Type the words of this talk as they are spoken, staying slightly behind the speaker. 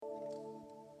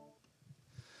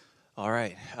All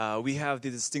right. We have the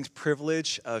distinct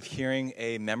privilege of hearing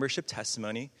a membership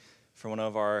testimony from one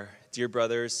of our dear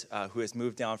brothers who has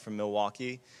moved down from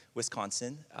Milwaukee,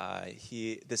 Wisconsin.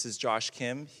 This is Josh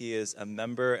Kim. He is a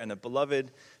member and a beloved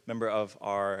member of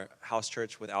our house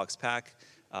church with Alex Pack.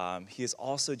 He has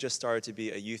also just started to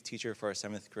be a youth teacher for our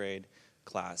 7th grade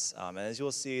class. And as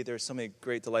you'll see, there's so many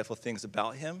great, delightful things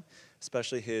about him,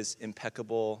 especially his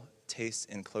impeccable taste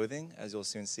in clothing, as you'll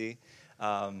soon see.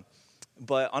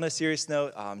 But on a serious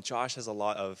note, Josh has a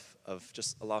lot of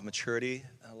maturity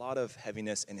and a lot of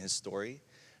heaviness in his story,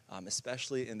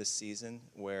 especially in the season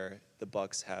where the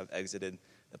Bucks have exited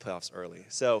the playoffs early.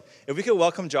 So if we could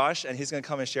welcome Josh, and he's going to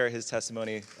come and share his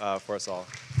testimony for us all.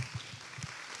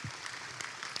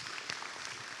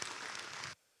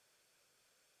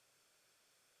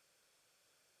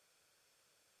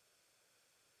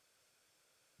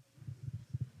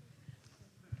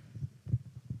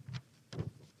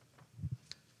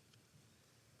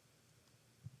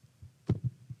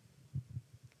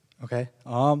 Okay.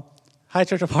 Hi,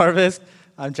 Church of Harvest.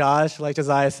 I'm Josh. Like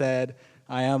Josiah said,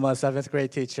 I am a 7th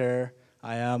grade teacher.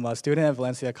 I am a student at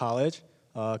Valencia College,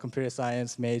 a computer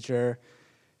science major,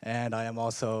 and I am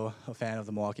also a fan of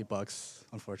the Milwaukee Bucks,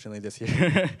 unfortunately, this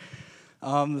year.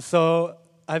 So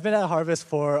I've been at Harvest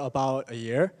for about a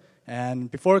year, and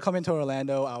before coming to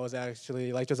Orlando, I was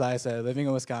actually, like Josiah said, living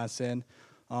in Wisconsin.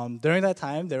 During that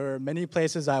time, there were many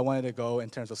places I wanted to go in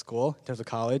terms of school, in terms of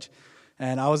college.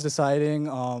 And I was deciding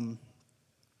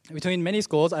between many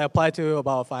schools. I applied to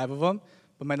about 5 of them,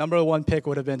 but my number one pick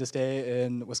would have been to stay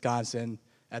in Wisconsin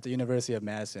at the University of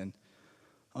Madison.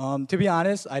 To be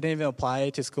honest, I didn't even apply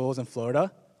to schools in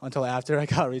Florida until after I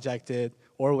got rejected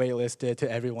or waitlisted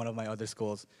to every one of my other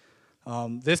schools.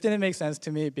 This didn't make sense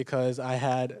to me because I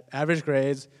had average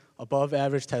grades, above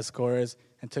average test scores,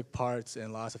 and took parts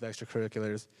in lots of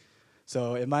extracurriculars.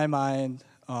 So in my mind,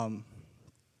 I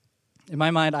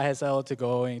had settled to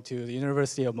going to the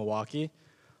University of Milwaukee,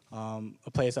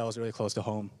 a place that was really close to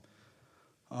home.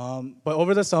 But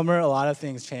over the summer, a lot of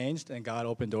things changed, and God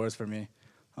opened doors for me.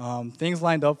 Things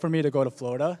lined up for me to go to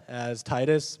Florida, as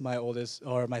Titus, my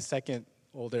second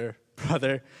older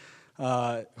brother,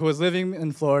 who was living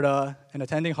in Florida and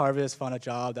attending Harvest, found a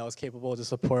job that was capable to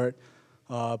support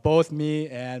both me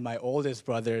and my oldest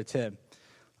brother, Tim,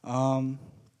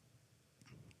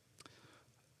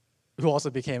 who also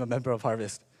became a member of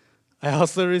Harvest. I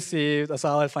also received a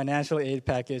solid financial aid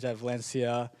package at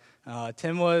Valencia.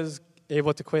 Tim was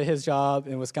able to quit his job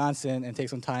in Wisconsin and take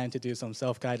some time to do some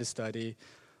self-guided study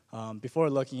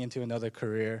before looking into another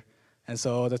career. And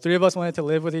so the 3 of us wanted to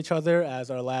live with each other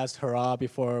as our last hurrah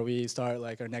before we start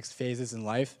our next phases in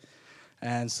life.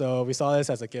 And so we saw this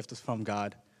as a gift from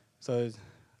God. So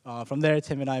from there,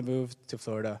 Tim and I moved to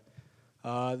Florida.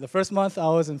 The first month I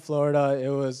was in Florida, it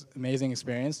was an amazing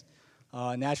experience.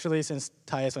 Naturally, since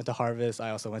Tyus went to Harvest,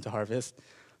 I also went to Harvest.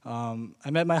 I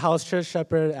met my house church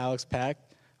shepherd, Alex Pack,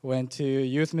 went to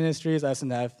youth ministries,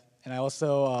 SNF, and I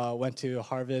also went to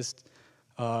Harvest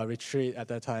retreat at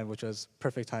that time, which was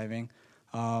perfect timing.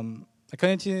 I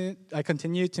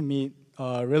continued to meet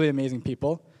really amazing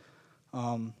people.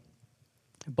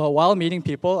 But while meeting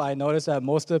people, I noticed that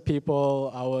most of the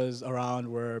people I was around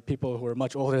were people who were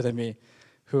much older than me,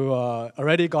 who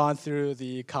already gone through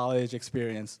the college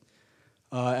experience.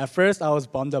 At first, I was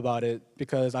bummed about it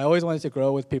because I always wanted to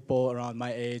grow with people around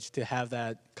my age to have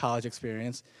that college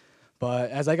experience.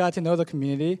 But as I got to know the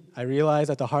community, I realized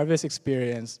that the Harvest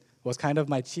experience was kind of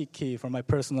my cheat key for my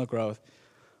personal growth.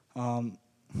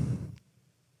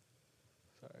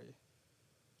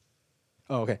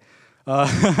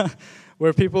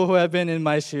 Where people who have been in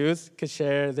my shoes could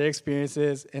share their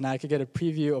experiences, and I could get a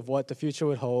preview of what the future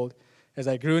would hold as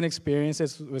I grew in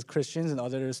experiences with Christians in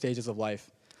other stages of life.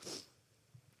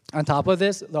 On top of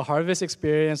this, the Harvest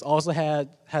experience also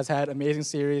has had amazing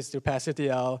series through Pastor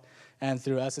DL and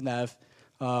through SNF,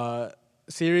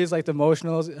 series like the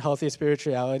Emotional Healthy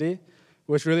Spirituality,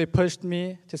 which really pushed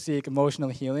me to seek emotional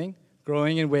healing,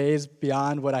 growing in ways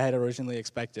beyond what I had originally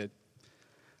expected.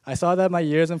 I saw that my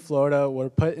years in Florida were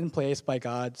put in place by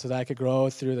God so that I could grow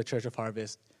through the Church of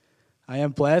Harvest. I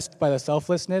am blessed by the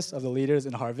selflessness of the leaders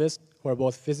in Harvest who are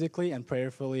both physically and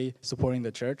prayerfully supporting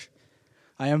the church.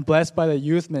 I am blessed by the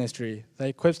youth ministry that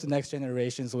equips the next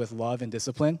generations with love and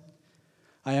discipline.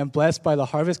 I am blessed by the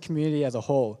Harvest community as a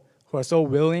whole, who are so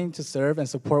willing to serve and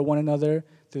support one another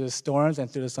through the storms and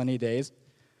through the sunny days.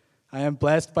 I am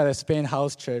blessed by the Spain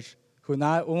House Church, who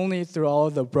not only through all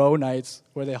of the bro nights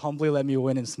where they humbly let me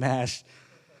win and smash,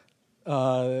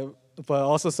 but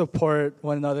also support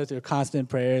one another through constant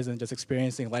prayers and just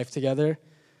experiencing life together.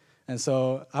 And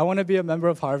so I want to be a member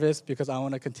of Harvest because I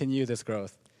want to continue this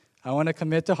growth. I want to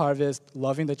commit to Harvest,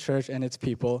 loving the church and its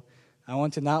people. I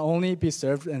want to not only be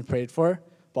served and prayed for,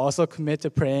 but also commit to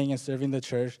praying and serving the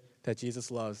church that Jesus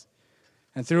loves.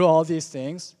 And through all these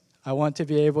things, I want to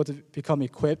be able to become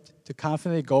equipped to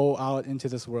confidently go out into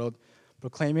this world,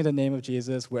 proclaiming the name of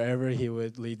Jesus wherever he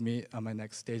would lead me on my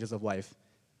next stages of life.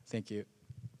 Thank you.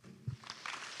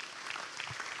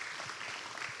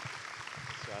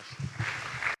 Josh.